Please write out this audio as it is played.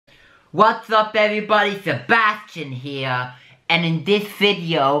What's up everybody, Sebastian here, and in this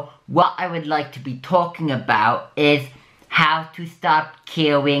video, what I would like to be talking about is how to stop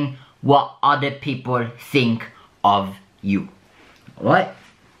caring what other people think of you. Alright?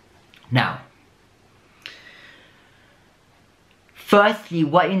 Now, firstly,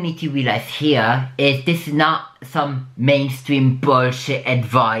 what you need to realize here is this is not some mainstream bullshit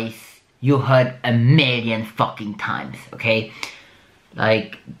advice you heard a million fucking times, okay?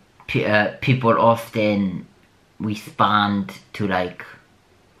 Like, people often respond to like,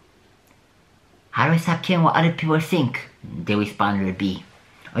 how do I stop caring what other people think? They respond will be,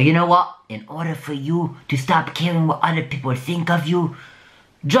 oh, you know what? In order for you to stop caring what other people think of you,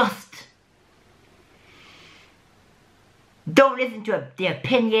 just don't listen to their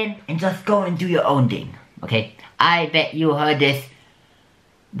opinion and just go and do your own thing, okay? I bet you heard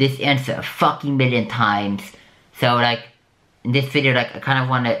this answer a fucking million times. So like, in this video, like, I kind of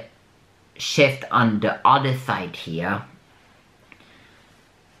want to shift on the other side here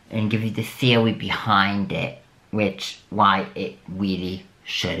and give you the theory behind it, which why it really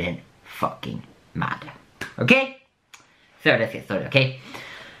shouldn't fucking matter. Okay? So let's get started, okay?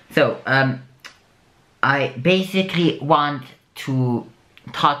 So, I basically want to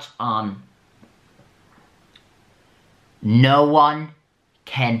touch on no one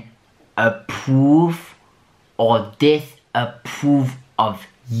can approve or disapprove of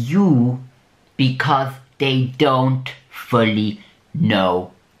you because they don't fully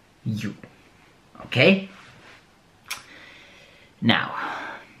know you. Okay? Now,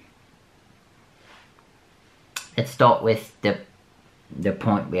 let's start with the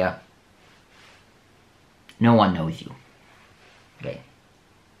point where no one knows you. Okay?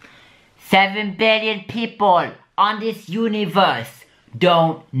 7 billion people on this universe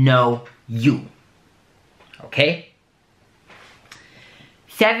don't know you. Okay?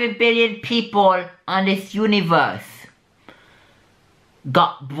 7 billion people on this universe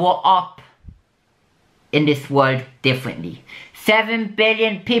got brought up in this world differently. 7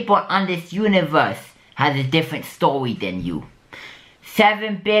 billion people on this universe has a different story than you.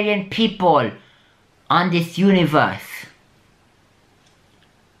 7 billion people on this universe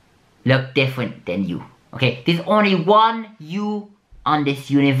look different than you. Okay, there's only one you on this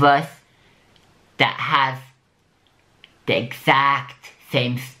universe that has the exact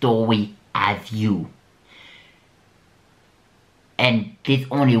same story as you. And there's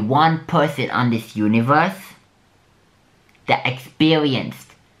only one person on this universe that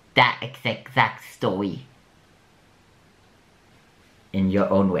experienced that exact story in your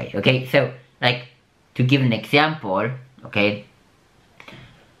own way. Okay, so like, to give an example, okay,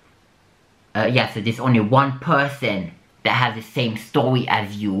 so there's only one person that has the same story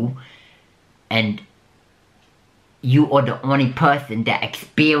as you, and you are the only person that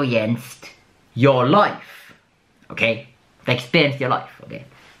experienced your life, okay? That experienced your life, okay?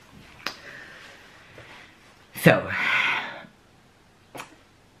 So,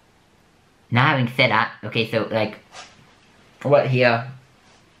 now having said that, okay, so like, right here,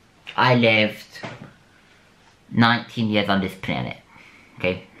 I lived 19 years on this planet,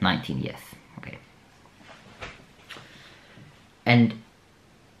 okay? 19 years, okay? And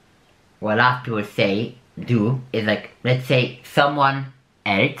what a lot of people do is like, let's say someone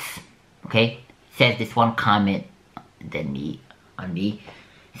else, okay, says this one comment on me,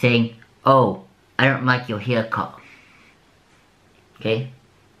 saying, oh, I don't like your haircut, okay?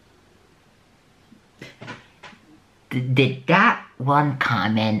 Did that one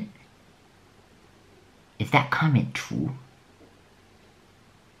comment, is that comment true?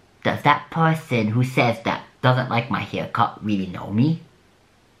 Does that person who says that doesn't like my haircut really know me?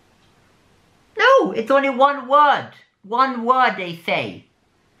 No, it's only one word. One word they say.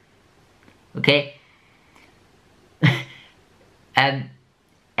 Okay?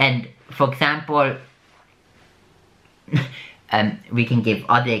 And for example, we can give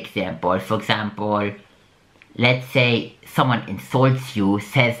other examples. For example, let's say someone insults you,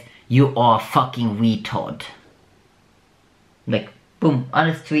 says you are a fucking retard. Like, boom, on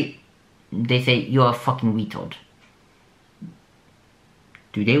the street, they say you are a fucking retard.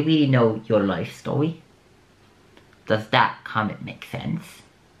 Do they really know your life story? Does that comment make sense?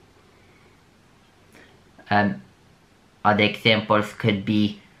 Other examples could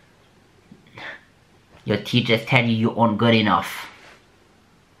be your teachers tell you you aren't good enough.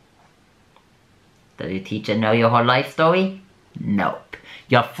 Does your teacher know your whole life story? Nope.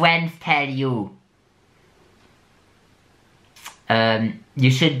 Your friends tell you you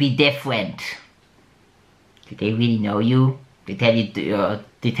should be different. Do they really know you? They tell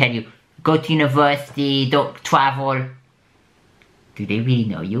you go to university, don't travel. Do they really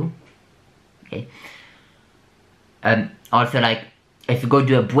know you? Okay. Also, like, if you go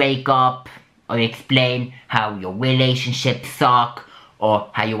to a breakup, or you explain how your relationships suck, or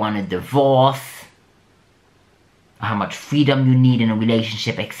how you want a divorce, or how much freedom you need in a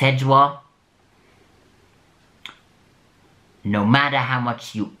relationship, etc. No matter how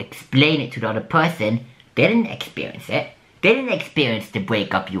much you explain it to the other person, they didn't experience it. They didn't experience the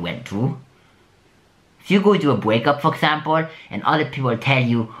breakup you went through. If you go to a breakup, for example, and other people tell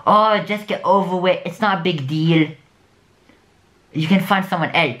you, oh, just get over it, it's not a big deal, you can find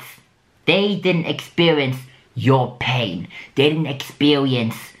someone else. They didn't experience your pain. They didn't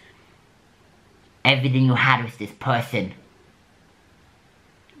experience everything you had with this person.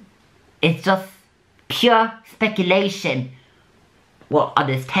 It's just pure speculation what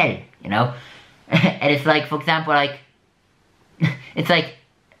others tell, you know? And it's like, for example, like, it's like,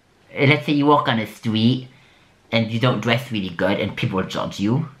 let's say you walk on the street and you don't dress really good and people judge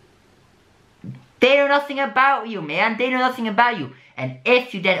you. They know nothing about you, man. They know nothing about you. And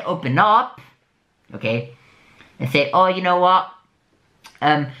if you then open up, okay, and say, oh, you know what?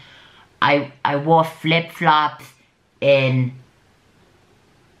 I wore flip-flops in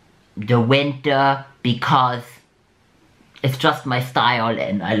the winter because it's just my style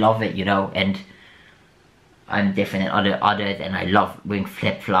and I love it, you know, and I'm different than others and I love wearing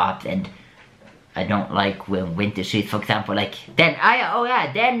flip-flops and I don't like wearing winter shoes, for example, like, then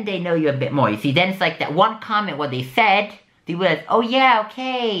then they know you a bit more. You see, then it's like that one comment what they said, they realize, oh yeah,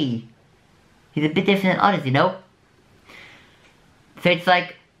 okay, he's a bit different than others, you know? So it's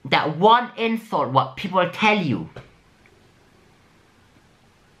like, that one insult, what people tell you,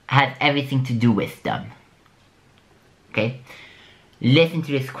 has everything to do with them. Okay? Listen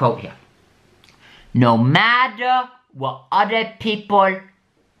to this quote here. No matter what other people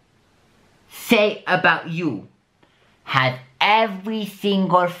say about you, has every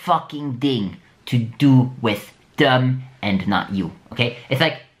single fucking thing to do with them and not you. Okay? It's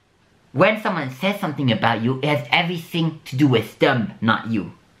like, when someone says something about you, it has everything to do with them, not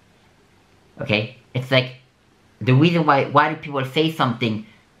you. Okay? It's like, the reason why do people say something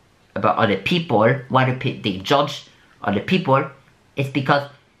about other people, why do they judge other people, is because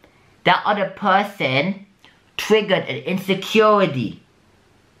that other person triggered an insecurity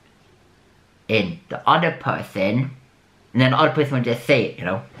in the other person, and then the other person will just say it, you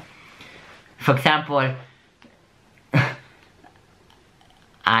know? For example,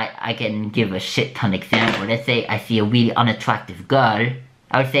 I can give a shit ton example. Let's say I see a really unattractive girl.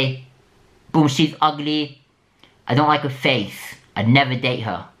 I would say, boom, she's ugly. I don't like her face. I'd never date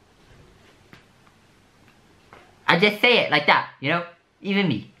her. I just say it like that, you know? Even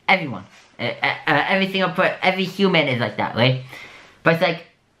me, everyone. Every human is like that, right? But it's like,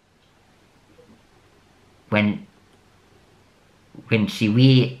 when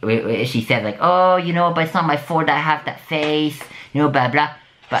she said like, oh, you know, but it's not my fault that I have that face, you know, blah, blah.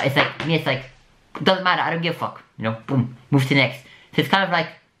 But it's like, me, it's like, it doesn't matter, I don't give a fuck, you know, boom, move to the next. So it's kind of like,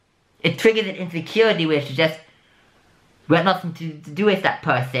 it triggers an insecurity where she just, we had nothing to do with that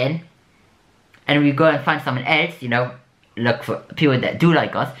person, and we go and find someone else, you know, look for people that do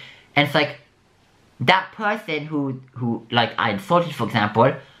like us, and it's like, that person who like, I insulted, for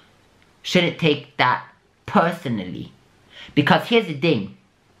example, shouldn't take that personally. Because here's the thing,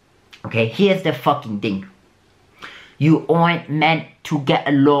 okay, here's the fucking thing. You aren't meant to get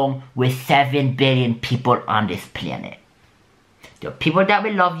along with 7 billion people on this planet. There are people that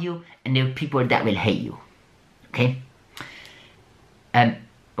will love you, and there are people that will hate you, okay?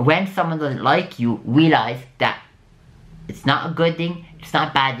 When someone doesn't like you, realize that it's not a good thing, it's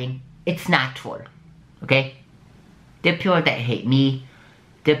not a bad thing, it's natural, okay? There are people that hate me,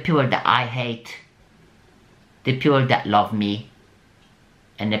 there are people that I hate, there are people that love me,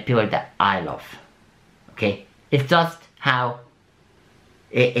 and there are people that I love, okay? It's just how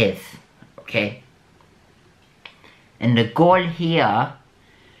it is, okay? And the goal here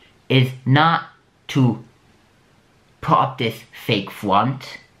is not to put up this fake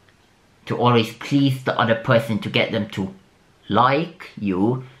front, to always please the other person to get them to like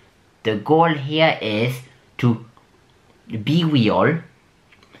you. The goal here is to be real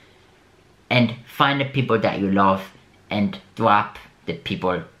and find the people that you love and drop the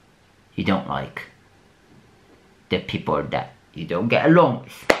people you don't like, the people that you don't get along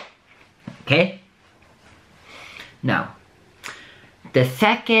with, okay? Now, the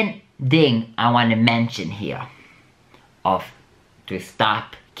second thing I want to mention here of to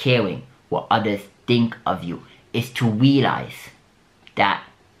stop caring what others think of you is to realize that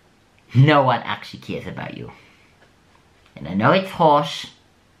no one actually cares about you. And I know it's harsh,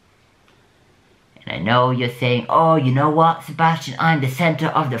 And I know you're saying, oh, you know what, Sebastian, I'm the center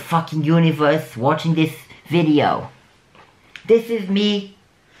of the fucking universe watching this video. This is me,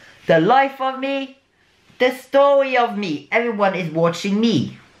 the life of me, the story of me. Everyone is watching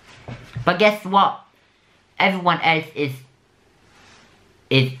me. But guess what? Everyone else is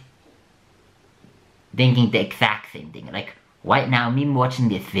thinking the exact same thing. Like, right now, me watching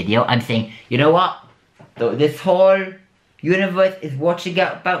this video, I'm saying, you know what? This whole universe is watching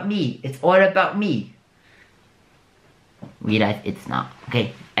out about me. It's all about me. Realize it's not.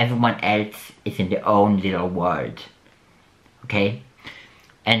 Okay? Everyone else is in their own little world. Okay?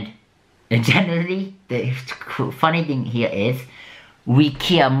 And generally, the funny thing here is, we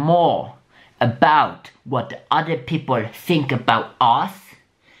care more about what the other people think about us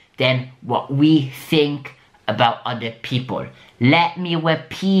than what we think about other people. Let me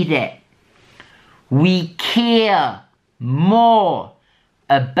repeat it. We care more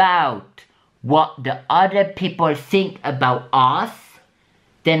about what the other people think about us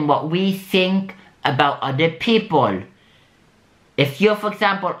than what we think about other people. If you're, for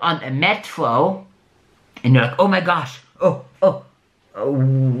example, on a metro and you're like, oh my gosh, what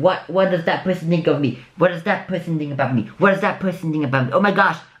does that person think of me? What does that person think about me? What does that person think about me? Oh my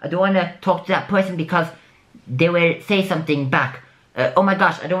gosh, I don't want to talk to that person because they will say something back. Oh my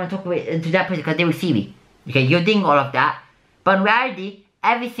gosh, I don't want to talk to that person because they will see me. Okay, you're doing all of that. But in reality,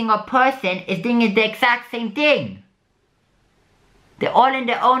 every single person is doing the exact same thing. They're all in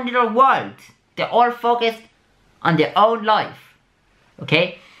their own little world. They're all focused on their own life.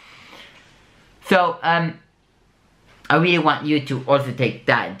 Okay? So, I really want you to also take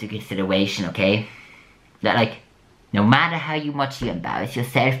that into consideration, okay? That, like, no matter how much you embarrass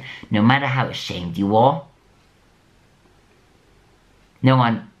yourself, no matter how ashamed you are, no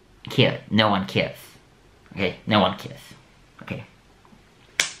one cares. No one cares. Okay? No one cares. Okay?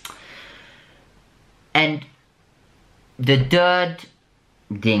 And the third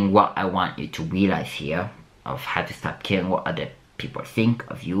thing what I want you to realize here of how to stop caring what other people think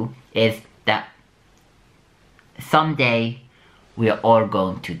of you is that someday we are all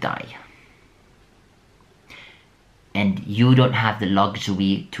going to die. And you don't have the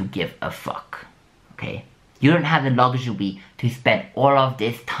luxury to give a fuck. Okay? You don't have the luxury to spend all of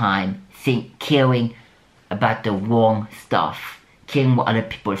this time caring about the wrong stuff, caring what other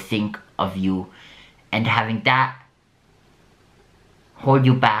people think of you, and having that hold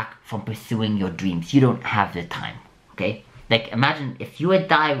you back from pursuing your dreams. You don't have the time, okay? Like, imagine if you would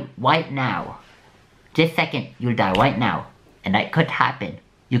die right now, this second, you'll die right now, and that could happen.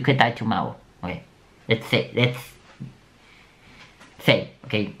 You could die tomorrow, okay? Let's say,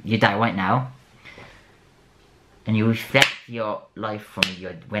 okay, you die right now, and you reflect your life from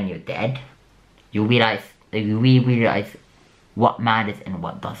when you're dead, you realize what matters and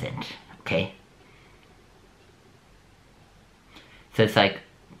what doesn't, okay? So it's like,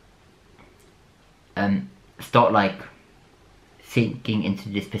 start like sinking into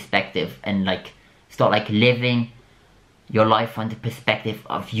this perspective and like start like living your life from the perspective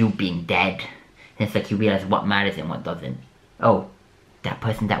of you being dead. And it's like you realize what matters and what doesn't. Oh, that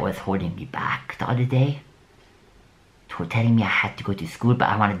person that was holding me back the other day, telling me I had to go to school but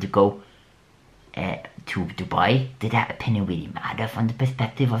I wanted to go to Dubai, did that opinion really matter from the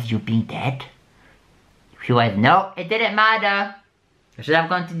perspective of you being dead? You guys, no, it didn't matter. I should have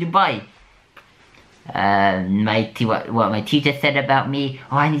gone to Dubai. What my teacher said about me,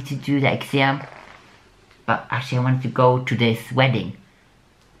 oh, I need to do the exam, but actually I wanted to go to this wedding.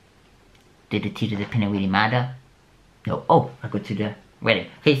 Did the teacher's opinion really matter? No. Oh, I go to the wedding.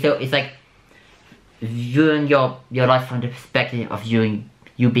 Okay, so it's like viewing your life from the perspective of you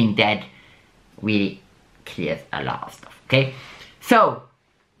being dead really clears a lot of stuff. Okay, so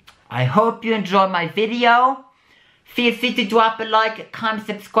I hope you enjoyed my video. Feel free to drop a like, comment,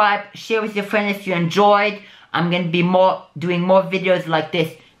 subscribe, share with your friends if you enjoyed. I'm going to be doing more videos like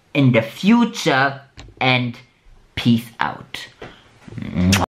this in the future, and peace out.